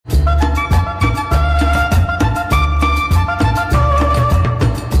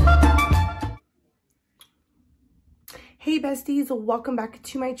besties, welcome back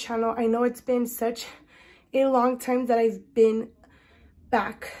to my channel. I know it's been such a long time that I've been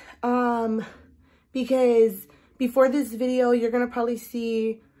back because before this video you're gonna probably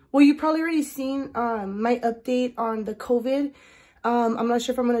see, well, you probably already seen my update on the COVID. I'm not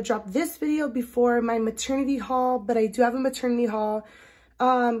sure if I'm gonna drop this video before my maternity haul, but I do have a maternity haul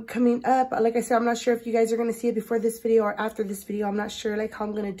coming up. Like I said, I'm not sure if you guys are gonna see it before this video or after this video. I'm not sure like how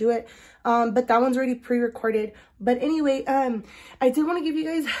I'm gonna do it, but that one's already pre-recorded. But anyway, I did want to give you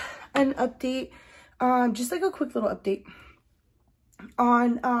guys an update, just like a quick little update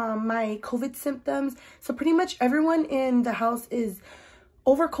on my COVID symptoms. So pretty much everyone in the house is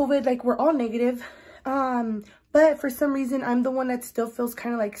over COVID. Like, we're all negative, but for some reason I'm the one that still feels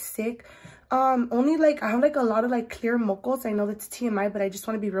kind of like sick. Only like I have like a lot of like clear mocos. I know that's TMI, but I just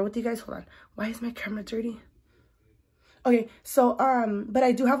want to be real with you guys. Hold on, why is my camera dirty? Okay, so but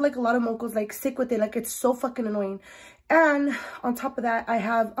I do have like a lot of mocos, like sick with it, like it's so fucking annoying. And on top of that, I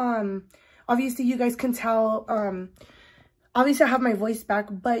have obviously you guys can tell, obviously I have my voice back,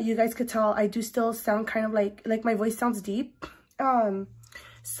 but you guys could tell I do still sound kind of like my voice sounds deep.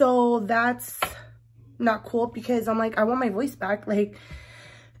 So that's not cool because I'm like, I want my voice back. Like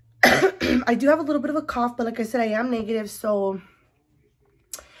I do have a little bit of a cough, but like I said, I am negative, so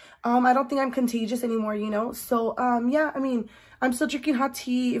I don't think I'm contagious anymore, you know. So yeah, I mean, I'm still drinking hot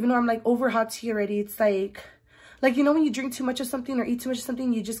tea, even though I'm like over hot tea already. It's like you know, when you drink too much of something or eat too much of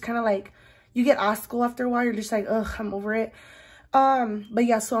something, you just kind of like, you get asco after a while. You're just like, ugh, I'm over it. But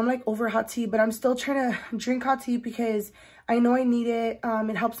yeah, so I'm like over hot tea, but I'm still trying to drink hot tea because I know I need it.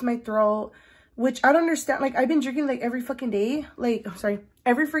 It helps my throat, which I don't understand. Like, I've been drinking like every fucking day, like, I'm sorry,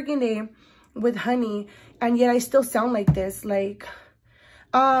 every freaking day with honey, and yet I still sound like this. Like,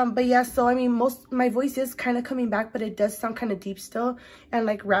 but yeah, so I mean, my voice is kind of coming back, but it does sound kind of deep still and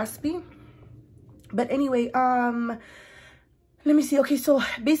like raspy. But anyway, let me see. Okay, so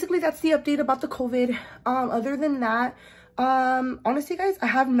basically that's the update about the COVID. Other than that, honestly guys, I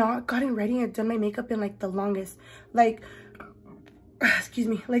have not gotten ready and done my makeup in like the longest, like excuse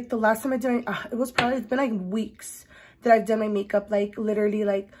me, like the last time I did it's been like weeks that I've done my makeup. Like literally,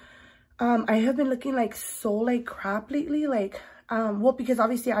 like I have been looking like so like crap lately, like well, because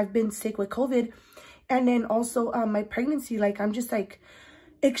obviously I've been sick with COVID, and then also my pregnancy. Like, I'm just like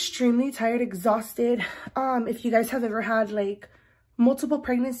extremely tired, exhausted. If you guys have ever had like multiple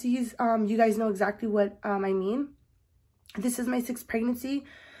pregnancies, you guys know exactly what I mean. This is my 6th pregnancy.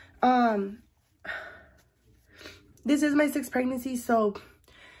 This is my 6th pregnancy, so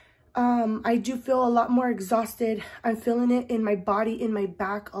I do feel a lot more exhausted. I'm feeling it in my body, in my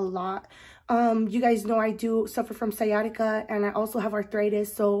back a lot. You guys know I do suffer from sciatica, and I also have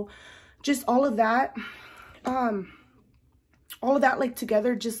arthritis. So just all of that like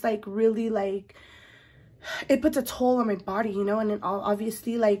together, just like really like, it puts a toll on my body, you know. And then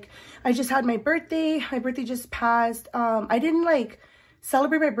obviously, like, I just had my birthday just passed. I didn't like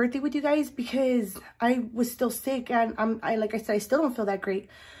celebrate my birthday with you guys because I was still sick, and like I said, I still don't feel that great.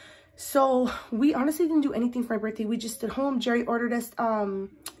 So we honestly didn't do anything for my birthday. We just stayed home. Jerry ordered us,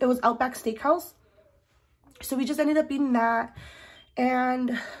 it was Outback Steakhouse, so we just ended up eating that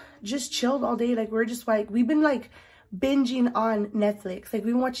and just chilled all day. Like, we're just like, we've been like binging on Netflix. Like,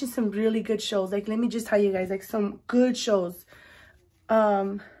 we've been watching some really good shows. Like, let me just tell you guys, like, some good shows.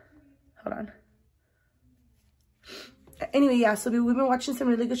 Hold on. Anyway, yeah, so we've been watching some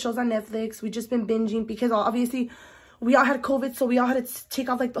really good shows on Netflix. We've just been binging because obviously we all had COVID, so we all had to take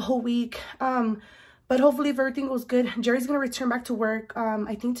off like the whole week. But hopefully if everything goes good, Jerry's gonna return back to work.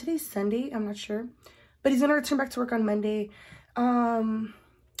 I think today's Sunday, I'm not sure, but he's gonna return back to work on Monday.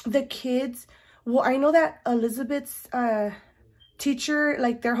 The kids, well, I know that Elizabeth's teacher,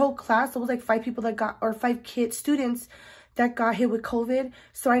 like their whole class, there was like 5 people that got, or 5 students that got hit with COVID.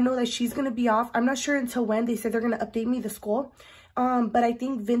 So I know that she's gonna be off. I'm not sure until when. They said they're gonna update me, the school. But I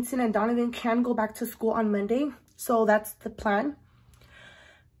think Vincent and Donovan can go back to school on Monday. So that's the plan.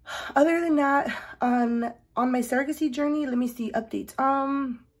 Other than that, on my surrogacy journey, let me see updates.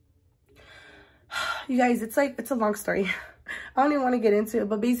 You guys, it's a long story. I don't even want to get into it,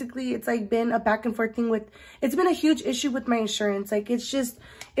 but basically it's like been a back and forth thing it's been a huge issue with my insurance. Like, it's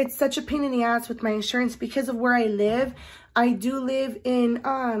such a pain in the ass with my insurance because of where I live. I do live in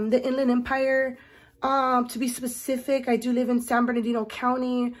the Inland Empire. To be specific, I do live in San Bernardino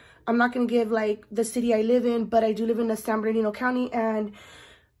County. I'm not going to give like the city I live in, but I do live in the San Bernardino County, and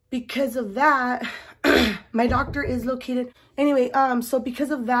because of that, my doctor is located, anyway, so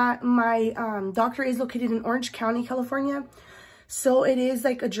because of that, my doctor is located in Orange County, California. So it is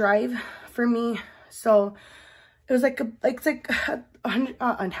like a drive for me. So it was like it's like 100,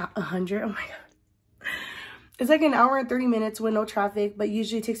 oh my god, It's like an hour and 30 minutes with no traffic, but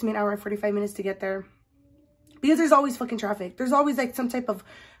usually it takes me an hour and 45 minutes to get there. Because there's always fucking traffic. There's always like some type of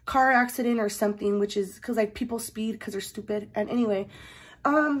car accident or something, which is because like people speed because they're stupid. And anyway,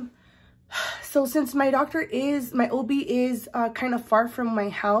 so since my OB is kind of far from my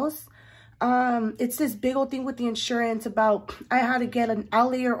house, it's this big old thing with the insurance about I had to get an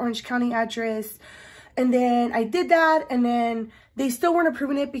LA or Orange County address. And then I did that, and then they still weren't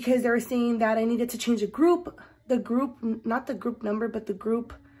approving it because they were saying that I needed to change not the group number, but the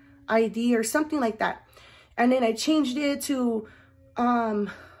group ID or something like that. And then I changed it to, I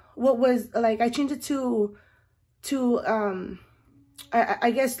changed it to,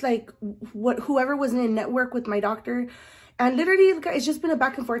 I guess like whoever was in network with my doctor. And literally it's just been a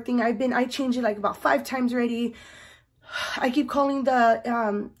back and forth thing. I changed it like about 5 times already. I keep calling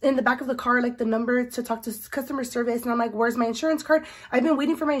the in the back of the car, like the number to talk to customer service, and I'm like, where's my insurance card? I've been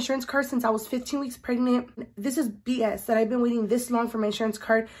waiting for my insurance card since I was 15 weeks pregnant. This is BS that I've been waiting this long for my insurance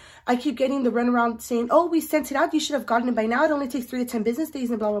card. I keep getting the runaround saying, oh, we sent it out, you should have gotten it by now, it only takes 3 to 10 business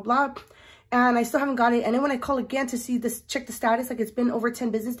days and blah blah blah, and I still haven't got it. And then when I call again to see this, check the status, like it's been over 10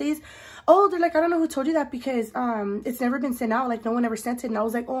 business days, oh, they're like, I don't know who told you that because it's never been sent out, like no one ever sent it. And I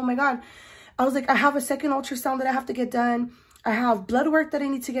was like, oh my god. I was like, I have a second ultrasound that I have to get done. I have blood work that I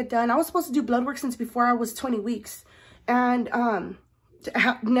need to get done. I was supposed to do blood work since before I was 20 weeks. And I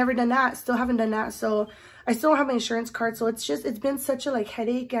have never done that. Still haven't done that. So I still don't have my insurance card. So it's been such a like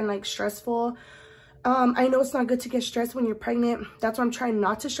headache and like stressful. I know it's not good to get stressed when you're pregnant. That's why I'm trying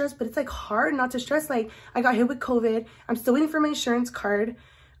not to stress. But it's like hard not to stress. Like I got hit with COVID. I'm still waiting for my insurance card.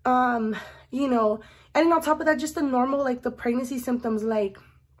 You know, and then on top of that, just the normal, like the pregnancy symptoms, like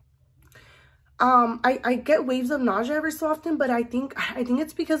I get waves of nausea every so often, but I think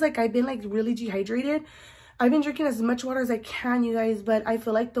it's because like I've been like really dehydrated. I've been drinking as much water as I can, you guys, but I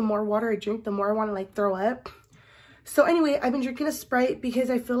feel like the more water I drink, the more I want to like throw up. So anyway, I've been drinking a Sprite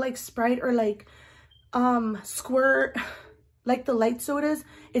because I feel like Sprite or like Squirt, like the light sodas,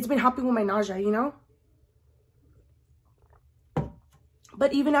 it's been helping with my nausea, you know?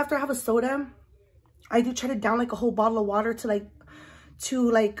 But even after I have a soda, I do try to down like a whole bottle of water to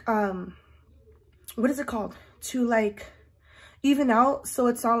what is it called? To like even out, so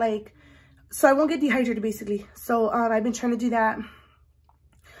it's not like, so I won't get dehydrated basically. So I've been trying to do that.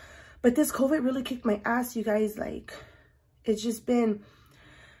 But this COVID really kicked my ass, you guys. Like it's just been,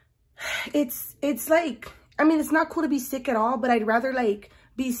 it's like, I mean, it's not cool to be sick at all, but I'd rather like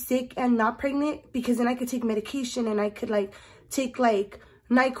be sick and not pregnant, because then I could take medication and I could like take like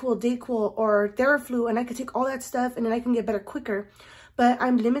NyQuil, Dayquil, or Theraflu, and I could take all that stuff and then I can get better quicker. But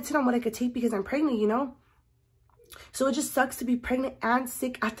I'm limited on what I could take because I'm pregnant, you know? So it just sucks to be pregnant and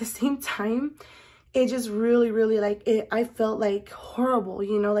sick at the same time. It just really, really like it. I felt like horrible,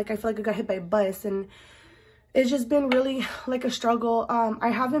 you know? Like I feel like I got hit by a bus, and it's just been really like a struggle. I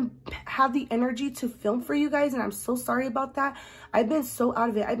haven't had the energy to film for you guys, and I'm so sorry about that. I've been so out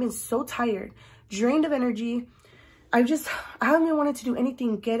of it. I've been so tired, drained of energy. I haven't been wanting to do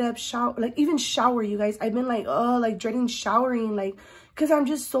anything, get up, shower, like even shower, you guys. I've been like, oh, like dreading showering, like, because I'm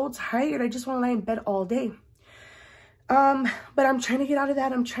just so tired. I just want to lie in bed all day. But I'm trying to get out of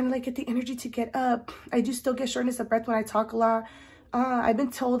that. I'm trying to like get the energy to get up. I do still get shortness of breath when I talk a lot. I've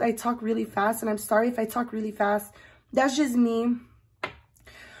been told I talk really fast, and I'm sorry if I talk really fast. That's just me.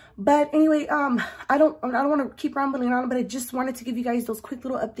 But anyway, I don't want to keep rambling on, but I just wanted to give you guys those quick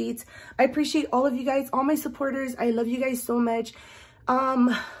little updates. I appreciate all of you guys, all my supporters. I love you guys so much.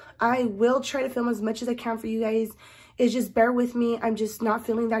 I will try to film as much as I can for you guys. It's just bear with me. I'm just not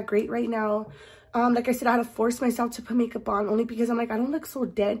feeling that great right now. Like I said, I had to force myself to put makeup on only because I'm like, I don't look so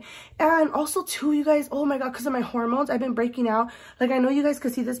dead. And also too, you guys, oh my god, because of my hormones, I've been breaking out. Like I know you guys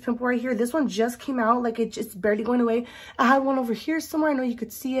could see this pimple right here. This one just came out, like it's just barely going away. I had one over here somewhere. I know you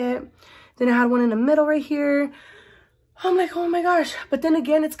could see it. Then I had one in the middle right here. I'm like, oh my gosh. But then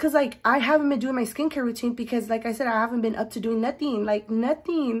again, it's because like I haven't been doing my skincare routine because like I said, I haven't been up to doing nothing, like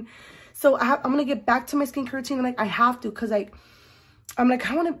nothing. So I'm gonna get back to my skincare routine, and like I have to, because like I'm like,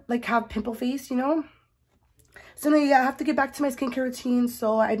 I want to like have pimple face, you know? So no, yeah, I have to get back to my skincare routine.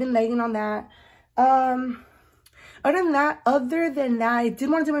 So I've been lagging on that. Other than that, I did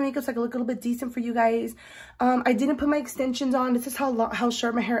want to do my makeup so I could look a little bit decent for you guys. I didn't put my extensions on. This is how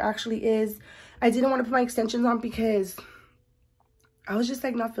short my hair actually is. I didn't want to put my extensions on because I was just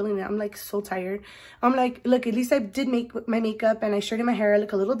like not feeling it. I'm like so tired. I'm like, look, at least I did make my makeup and I straightened my hair. I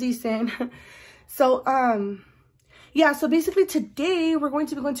look a little decent. So, yeah, so basically today we're going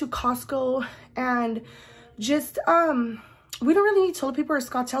to be going to Costco, and just, we don't really need toilet paper or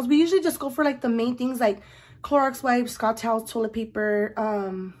Scott towels. We usually just go for like the main things like Clorox wipes, Scott towels, toilet paper,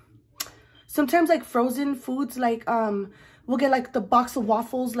 sometimes like frozen foods, like we'll get like the box of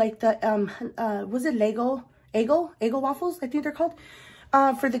waffles, like the was it Eggo waffles, I think they're called,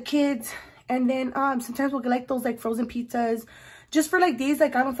 for the kids. And then sometimes we'll get like those like frozen pizzas just for like days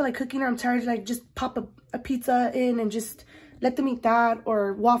like I don't feel like cooking or I'm tired, like just pop a pizza in and just let them eat that,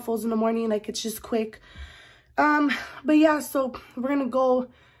 or waffles in the morning, like it's just quick. But yeah, so we're gonna go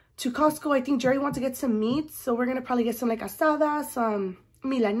to Costco. I think Jerry wants to get some meat, so we're gonna probably get some like asada, some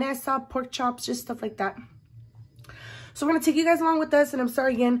milanesa, pork chops, just stuff like that. So we're gonna take you guys along with us, and I'm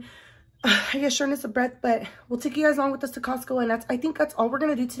sorry again, I get shortness of breath, but we'll take you guys along with us to Costco, and I think that's all we're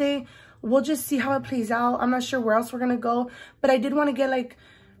gonna do today. We'll just see how it plays out. I'm not sure where else we're gonna go, but I did want to get like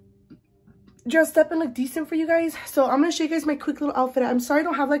dressed up and look decent for you guys. So I'm gonna show you guys my quick little outfit. I'm sorry I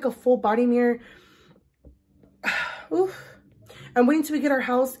don't have like a full body mirror. Oof. I'm waiting till we get our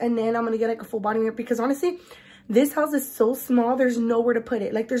house, and then I'm gonna get like a full body mirror, because honestly this house is so small, there's nowhere to put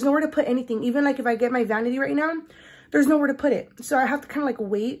it. Like there's nowhere to put anything. Even like if I get my vanity right now, there's nowhere to put it, so I have to kind of like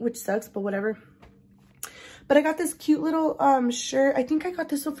wait, which sucks, but whatever. But I got this cute little shirt. I think I got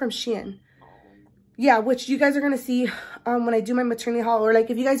this one from Shein. Yeah, which you guys are gonna see when I do my maternity haul, or like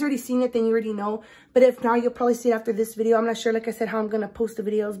if you guys already seen it, then you already know, but if not, you'll probably see it after this video. I'm not sure, like I said, how I'm gonna post the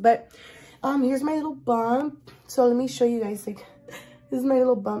videos, but here's my little bump. So let me show you guys, like this is my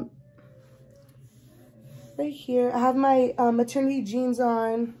little bump right here. I have my maternity jeans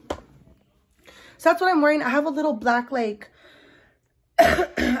on, so that's what I'm wearing. I have a little black, like I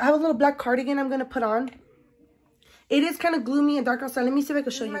have a little black cardigan I'm gonna put on. It is kind of gloomy and dark outside. Let me see if I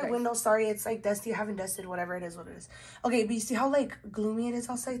can show you my window. Sorry, it's like dusty. I haven't dusted, whatever it is, what it is. Okay, but you see how like gloomy it is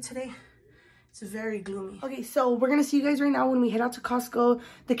outside today? It's very gloomy. Okay, so we're gonna see you guys right now when we head out to Costco.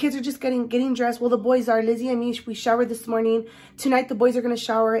 The kids are just getting dressed. Well, the boys are. Lizzie and me, we showered this morning. Tonight the boys are gonna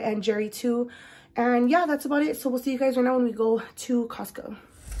shower, and Jerry too. And yeah, that's about it. So we'll see you guys right now when we go to Costco.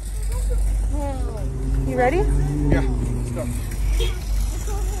 You ready? Yeah, let's go.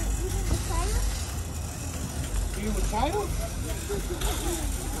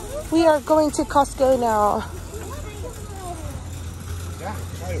 We are going to Costco now. Yeah,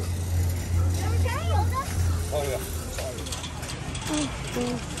 child. Oh yeah.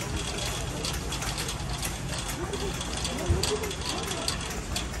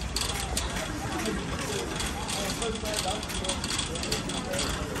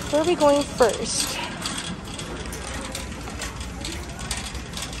 Where are we going first?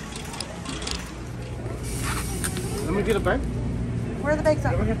 Let me get a bag. Where are the bags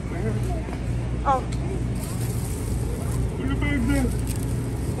at? Right here. Oh. Where's the bag there?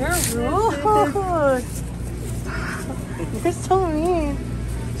 You're rude. You're so mean.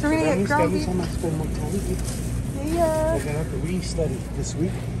 So we're gonna get ground beef. Yeah. We're gonna have to re-study this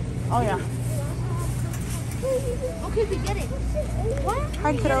week. Oh yeah. Okay, we get it. What?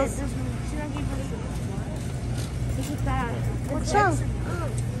 Hi, kiddos. This is bad. What's wrong?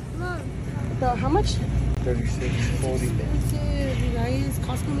 Mom. How much? 36.40. Expensive, you guys.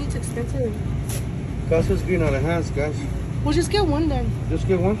 Costco meat's expensive. Costco's getting out of hands, guys. We'll just get one then. Just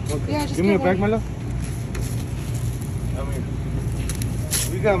get one? Okay. Yeah, just give me a get bag, one. my love. I mean,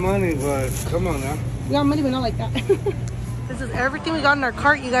 we got money, but come on now. We got money, but not like that. This is everything we got in our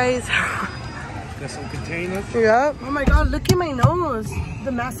cart, you guys. Got some containers. Yep. Oh my god, look at my nose.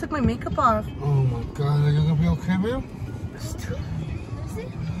 The mask took my makeup off. Oh my god, are you gonna be okay, man?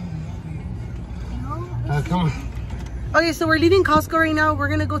 Come on. Okay, so we're leaving Costco right now. We're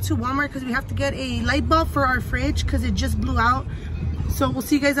gonna go to Walmart because we have to get a light bulb for our fridge because it just blew out. So we'll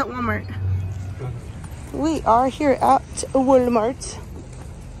see you guys at Walmart. We are here at Walmart.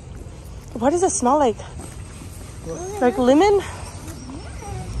 What does it smell like? Like lemon?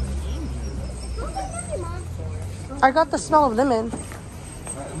 I got the smell of lemon.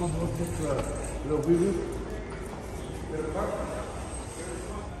 I'm gonna go take a little baby.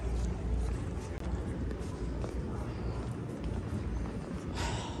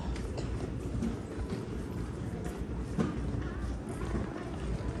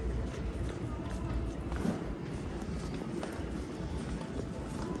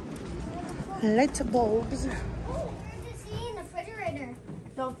 Light bulbs.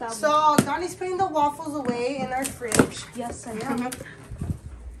 So Donnie's putting the waffles away in our fridge. Yes, I am.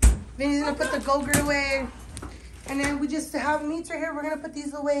 Vinny's gonna put the Go-Gurt away. And then we just have meats right here. We're gonna put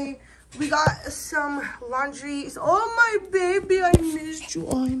these away. We got some laundry. Oh my baby, I missed you.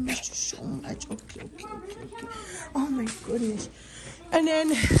 Oh, I missed you so much. Okay. Oh my goodness. And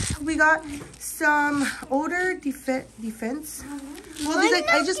then we got some odor defense. Well, these, like,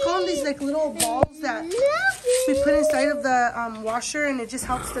 I just call them these like little balls that we put inside of the washer, and it just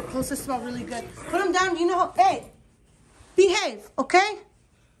helps the clothes to smell really good. Put them down. You know how? Hey, behave, okay?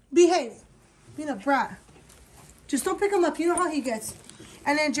 Behave. Being a brat. Just don't pick him up. You know how he gets.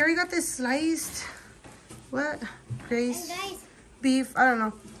 And then Jerry got this sliced, what? Grace. Guys. Beef. I don't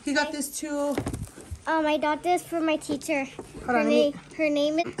know. He got this too. I got this for my teacher. Hold on, Her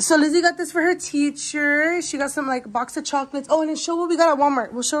name is... So Lizzie got this for her teacher. She got some like box of chocolates. Oh, and then show what we got at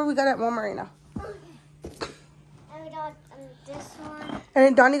Walmart. We'll show what we got at Walmart right now. And we got this one. And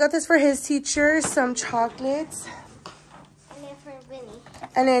then Donnie got this for his teacher, some chocolates. And then for Vinny.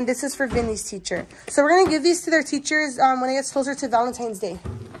 And then this is for Vinny's teacher. So we're going to give these to their teachers when it gets closer to Valentine's Day.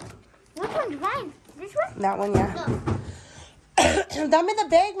 Which one's mine? This one? That one, yeah. No. Dame the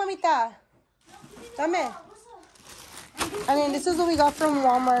bag, mamita. Dame. And then this is what we got from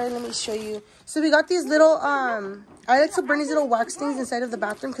Walmart. Let me show you. So we got these little, I like to burn these little wax things inside of the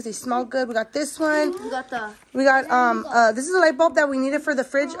bathroom because they smell good. We got this one. We got, this is a light bulb that we needed for the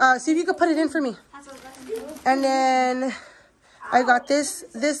fridge. See if you could put it in for me. And then I got this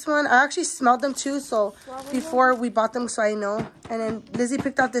one. I actually smelled them too, so before we bought them, so I know. And then Lizzie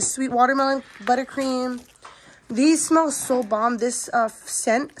picked out this sweet watermelon buttercream. These smell so bomb, this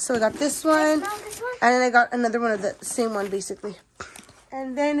scent. So I got this one, and then I got another one of the same one, basically.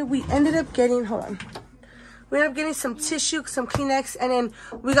 And then we ended up getting, hold on. We ended up getting some tissue, some Kleenex, and then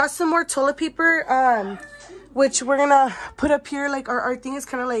we got some more toilet paper, which we're gonna put up here. Like, our thing is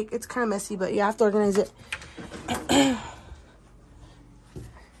kind of like, it's kind of messy, but you have to organize it.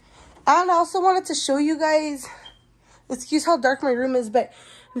 And I also wanted to show you guys, excuse how dark my room is, but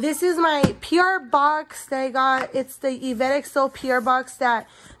this is my PR box that I got. It's the Yvette XO PR box that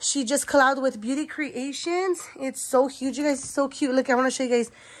she just collabed with Beauty Creations. It's so huge, you guys. It's so cute. Look, I want to show you guys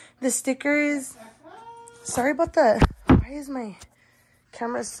the stickers. Sorry about the... Why is my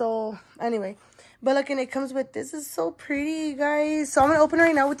camera so... Anyway. But look, and it comes with... This is so pretty, you guys. So I'm going to open it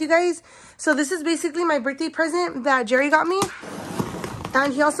right now with you guys. So this is basically my birthday present that Jerry got me.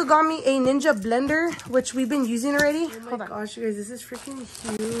 And he also got me a Ninja blender, which we've been using already. Oh my gosh, you guys, this is freaking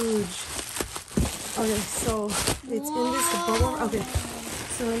huge. Okay, so it's in this bubble. Okay,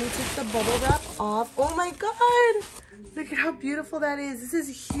 so let me take the bubble wrap off. Oh my god! Look at how beautiful that is. This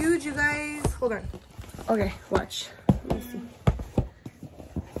is huge, you guys. Hold on. Okay, watch. Let me see.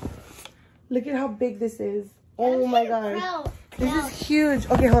 Look at how big this is. Oh my god. This is huge.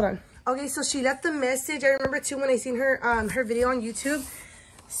 Okay, hold on. Okay, so she left a message. I remember too when I seen her her video on YouTube.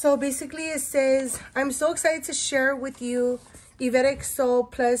 So basically it says, I'm so excited to share with you Yvette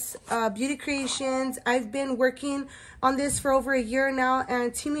XO plus Beauty Creations. I've been working on this for over a year now,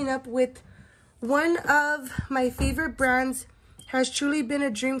 and teaming up with one of my favorite brands has truly been a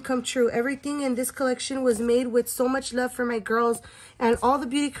dream come true. Everything in this collection was made with so much love for my girls and all the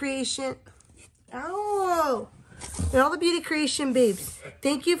beauty creation. Ow! And all the beauty creation babes.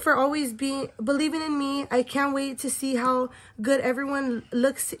 Thank you for always believing in me. I can't wait to see how good everyone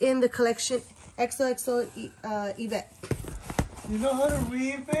looks in the collection. XOXO Yvette. You know how to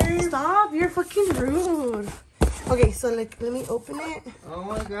read, babe? Stop, you're fucking rude. Okay, so like, let me open it. Oh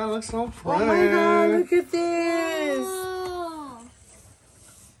my god, looks so pretty. Oh my god, look at this. Oh.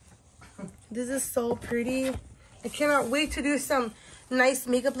 This is so pretty. I cannot wait to do some nice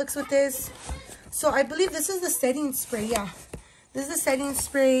makeup looks with this. So I believe this is the setting spray. Yeah, this is the setting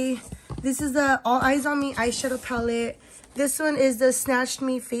spray. This is the All Eyes on Me eyeshadow palette. This one is the Snatched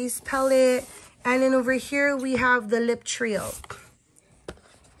Me face palette. And then over here we have the lip trio.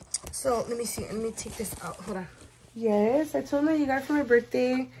 So let me see. Let me take this out. Hold on. Yes, I told them you got it for my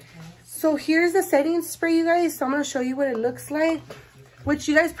birthday. So here's the setting spray, you guys. So I'm going to show you what it looks like. Which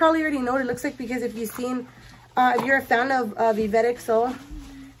you guys probably already know what it looks like, because if you've seen, if you're a fan of Yvette XO,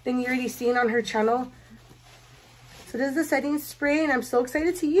 then you already seen on her channel. So this is the setting spray, and I'm so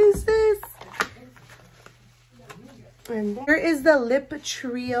excited to use this. And here is the lip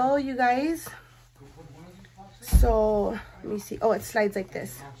trio, you guys. So let me see. Oh, it slides like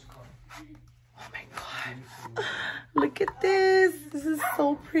this. Oh my god, look at this. This is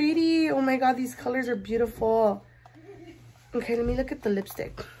so pretty. Oh my god, these colors are beautiful. Okay, let me look at the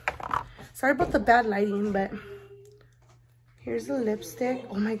lipstick. Sorry about the bad lighting, but here's the lipstick.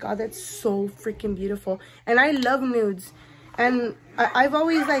 Oh my god, that's so freaking beautiful. And I love nudes. And I've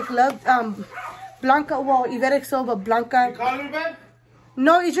always like loved Blanca. Well, Yvette XO, but Blanca. You calling me back?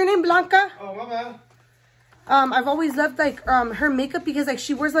 No, is your name Blanca? Oh, my bad. I've always loved like her makeup, because like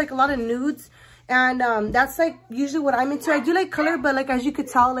she wears like a lot of nudes, and that's like usually what I'm into. I do like color, but like as you could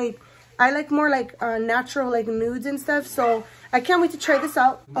tell, like I like more like natural like nudes and stuff. So I can't wait to try this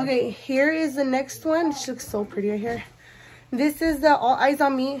out. Okay, here is the next one. She looks so pretty right here. This is the All Eyes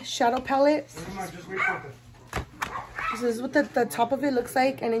on Me shadow palette. This is what the top of it looks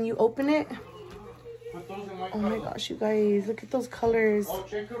like, and then you open it. Oh my gosh, you guys, look at those colors. Oh,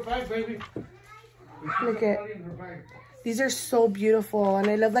 check her back, baby. Look at, these are so beautiful. And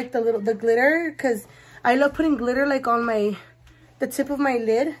I love like the glitter, because I love putting glitter like on the tip of my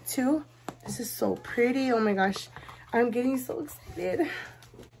lid too. This is so pretty. Oh my gosh, I'm getting so excited.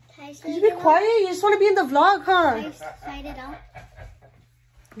 Could you be quiet? You just want to be in the vlog, huh? Slide it out.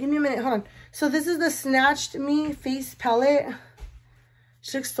 Give me a minute, hold on. So this is the Snatched Me face palette.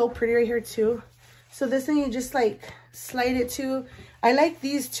 She looks so pretty right here too. So this thing, you just like slide it too. I like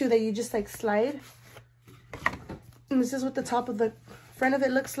these two that you just like slide. And this is what the top of the front of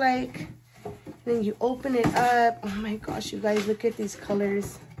it looks like. Then you open it up. Oh my gosh, you guys, look at these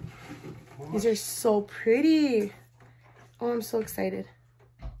colors. These are so pretty. Oh, I'm so excited.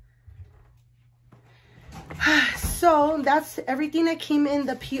 So that's everything that came in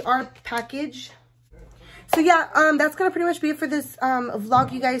the PR package. So yeah, that's gonna pretty much be it for this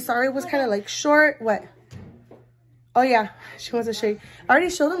vlog, you guys. Sorry it was kind of like short. What? Oh yeah, she wants to show you. I already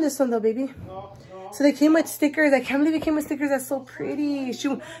showed them this one though, baby. So they came with stickers. I can't believe it came with stickers. That's so pretty. She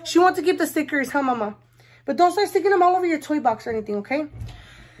wants to keep the stickers, huh, mama? But don't start sticking them all over your toy box or anything, okay?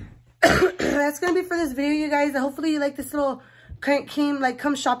 That's gonna be for this video, you guys. Hopefully you like this little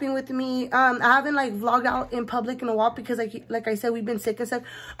come shopping with me. I haven't like vlogged out in public in a while because like I said, we've been sick and stuff.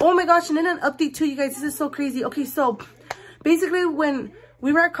 Oh my gosh, and then an update too, you guys. This is so crazy. Okay, so basically when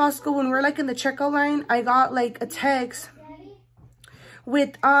we were at Costco, when we were like in the checkout line, I got like a text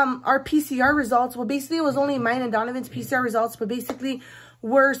with our PCR results. Well, basically it was only mine and Donovan's PCR results, but basically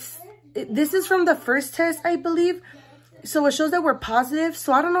this is from the first test, I believe. So it shows that we're positive.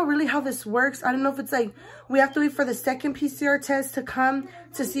 So I don't know really how this works. I don't know if it's like we have to wait for the second PCR test to come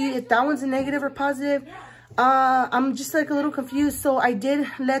to see if that one's a negative or positive. I'm just like a little confused. So I did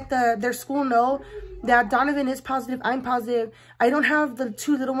let their school know that Donovan is positive. I'm positive. I don't have the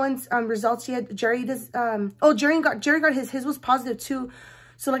two little ones results yet. Jerry does. Jerry got his was positive too.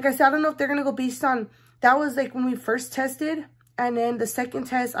 So like I said, I don't know if they're gonna go based on that was like when we first tested, and then the second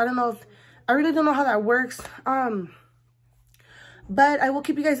test. I don't know if I really don't know how that works. But I will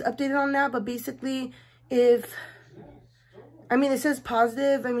keep you guys updated on that. But basically, it says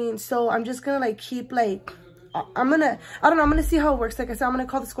positive. So I'm just gonna like keep like, I don't know, I'm gonna see how it works. Like I said, I'm gonna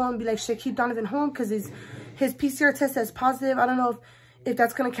call the school and be like, should I keep Donovan home because his PCR test says positive? I don't know if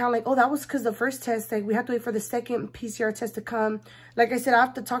that's gonna count. Like, oh, that was because the first test, like we have to wait for the second PCR test to come. Like I said, I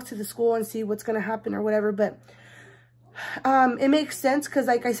have to talk to the school and see what's gonna happen or whatever. But it makes sense because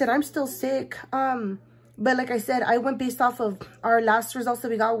like I said, I'm still sick. But like I said, I went based off of our last results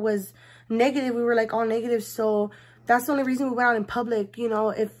that we got was negative. We were like all negative. So that's the only reason we went out in public. You know,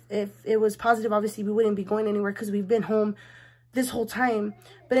 if it was positive, obviously we wouldn't be going anywhere because we've been home this whole time.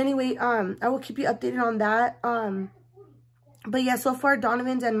 But anyway, I will keep you updated on that. But yeah, so far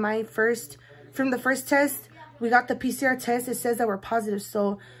Donovan's and my from the first test, we got the PCR test. It says that we're positive.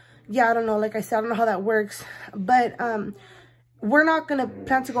 So yeah, I don't know. Like I said, I don't know how that works. But we're not gonna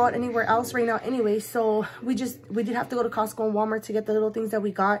plan to go out anywhere else right now anyway. So we did have to go to Costco and Walmart to get the little things that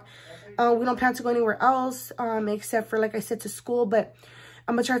we got. We don't plan to go anywhere else except for, like I said, to school. But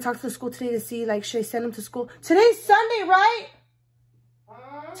I'm gonna try to talk to the school today to see, like, should I send them to school? Today's Sunday, right?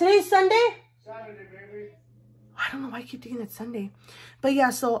 Today's Sunday? Saturday, baby. I don't know why I keep thinking it's Sunday. But yeah,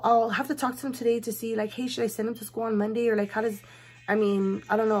 so I'll have to talk to them today to see, like, hey, should I send them to school on Monday? Or like, how does, I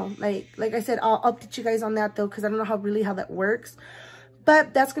don't know. Like I said, I'll update you guys on that though, because I don't know how that works.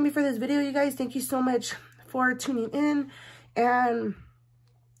 But that's gonna be for this video, you guys. Thank you so much for tuning in and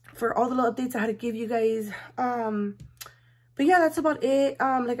for all the little updates I had to give you guys. But yeah, that's about it.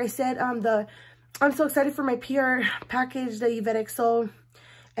 Like I said, I'm so excited for my PR package, the Yvette XO.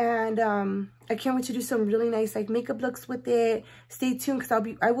 And I can't wait to do some really nice like makeup looks with it. Stay tuned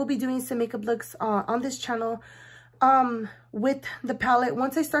because I will be doing some makeup looks on this channel with the palette.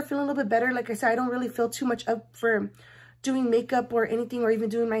 Once I start feeling a little bit better, like I said, I don't really feel too much up for doing makeup or anything, or even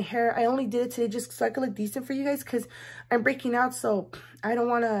doing my hair. I only did it today just so I could look decent for you guys because I'm breaking out. So I don't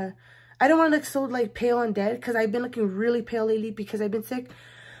want to look so like pale and dead because I've been looking really pale lately because I've been sick.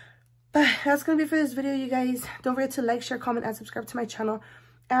 But that's gonna be for this video, you guys. Don't forget to like, share, comment, and subscribe to my channel.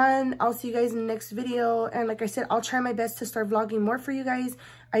 And I'll see you guys in the next video. And like I said, I'll try my best to start vlogging more for you guys.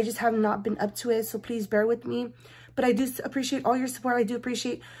 I just have not been up to it, so please bear with me. But I do appreciate all your support. I do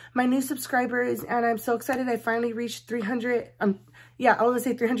appreciate my new subscribers. And I'm so excited I finally reached 300. Yeah, I want to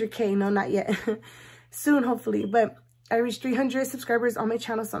say 300K. No, not yet. Soon, hopefully. But I reached 300 subscribers on my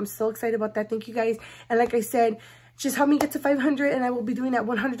channel, so I'm so excited about that. Thank you, guys. And like I said, just help me get to 500 and I will be doing that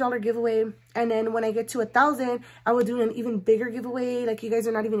 $100 giveaway. And then when I get to 1,000, I will do an even bigger giveaway like you guys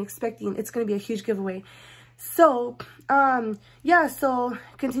are not even expecting. It's going to be a huge giveaway. So, yeah, so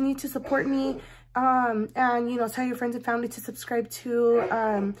continue to support me. And, you know, tell your friends and family to subscribe to.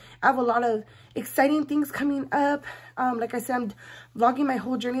 I have a lot of exciting things coming up. Like I said, I'm vlogging my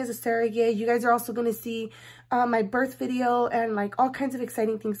whole journey as a surrogate. You guys are also going to see my birth video and like all kinds of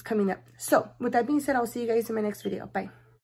exciting things coming up. So with that being said, I'll see you guys in my next video. Bye.